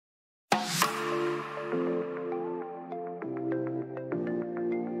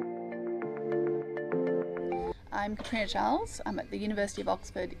I'm Katrina Charles. I'm at the University of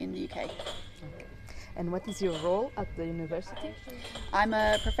Oxford in the UK. Okay. And what is your role at the university? I'm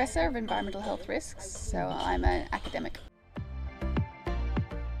a professor of environmental health risks, so I'm an academic.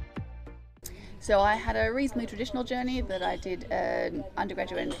 So I had a reasonably traditional journey that I did an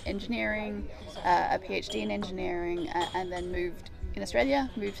undergraduate in engineering, a PhD in engineering, and then moved in Australia,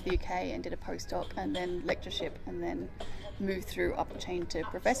 moved to the UK and did a postdoc and then lectureship and then moved through up the chain to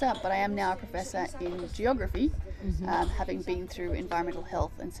professor. But I am now a professor in geography, having been through environmental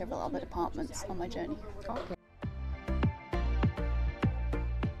health and several other departments on my journey. Okay.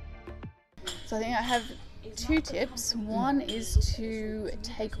 So I think I have two tips. One is to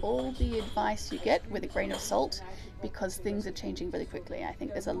take all the advice you get with a grain of salt, because things are changing really quickly. I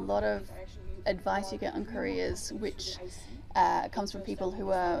think there's a lot of advice you get on careers which comes from people who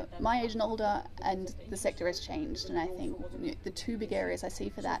are my age and older, and the sector has changed. And I think the two big areas I see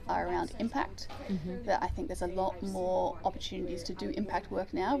for that are around impact, that I think there's a lot more opportunities to do impact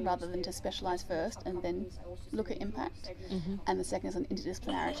work now rather than to specialise first and then look at impact. And the second is on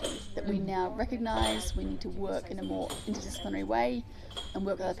interdisciplinarity, that we now recognise we need to work in a more interdisciplinary way and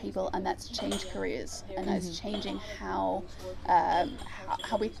work with other people, and that's changed careers, and that's changing how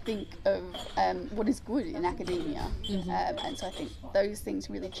we think of what is good in academia. And so I think those things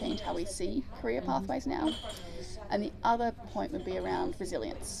really change how we see career pathways now. And the other point would be around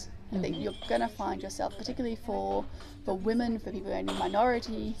resilience. I think you're going to find yourself, particularly for women, for people in a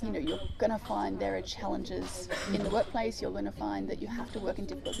minority, you're going to find there are challenges in the workplace. You're going to find that you have to work in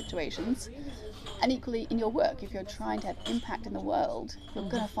difficult situations. And equally in your work, if you're trying to have impact in the world, you're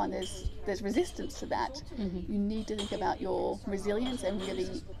going to find there's resistance to that. You need to think about your resilience and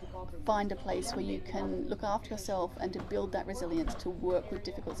really find a place where you can look after yourself and to build that resilience to work with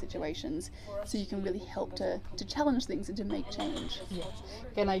difficult situations, so you can really help to challenge things and to make change. Yes.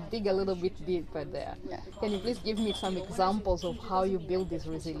 Can I dig a little bit deeper there? Yeah. Can you please give me some examples of how you build this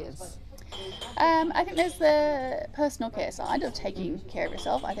resilience? I think there's the personal care side of taking care of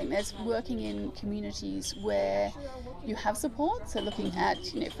yourself. I think there's working in communities where you have support. So looking at,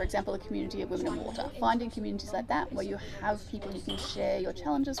 for example, a community of women in water, finding communities like that where you have people you can share your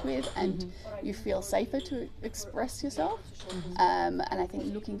challenges with and you feel safer to express yourself. And I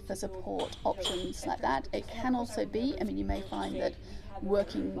think looking for support options like that. It can also be, you may find that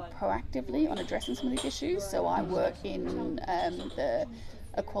working proactively on addressing some of these issues. So I work in the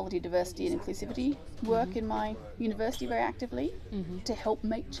equality, diversity and inclusivity work in my university very actively to help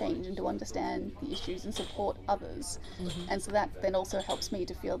make change and to understand the issues and support others. And so that then also helps me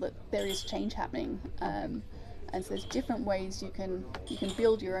to feel that there is change happening. And so there's different ways you can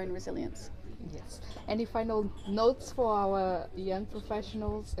build your own resilience. Yes. Any final notes for our young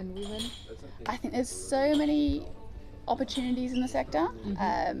professionals and women? I think there's so many opportunities in the sector.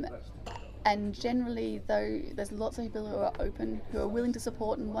 And generally, though, there's lots of people who are open, who are willing to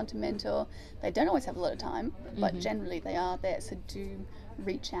support and want to mentor. They don't always have a lot of time, but generally they are there. So do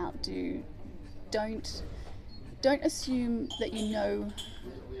reach out. Don't assume that you know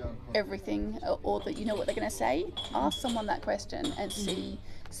everything or that you know what they're going to say. Ask someone that question and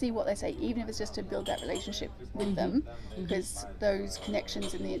see what they say, even if it's just to build that relationship with them, because those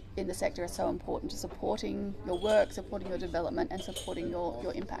connections in the sector are so important to supporting your work, supporting your development, and supporting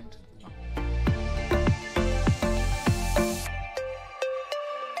your impact.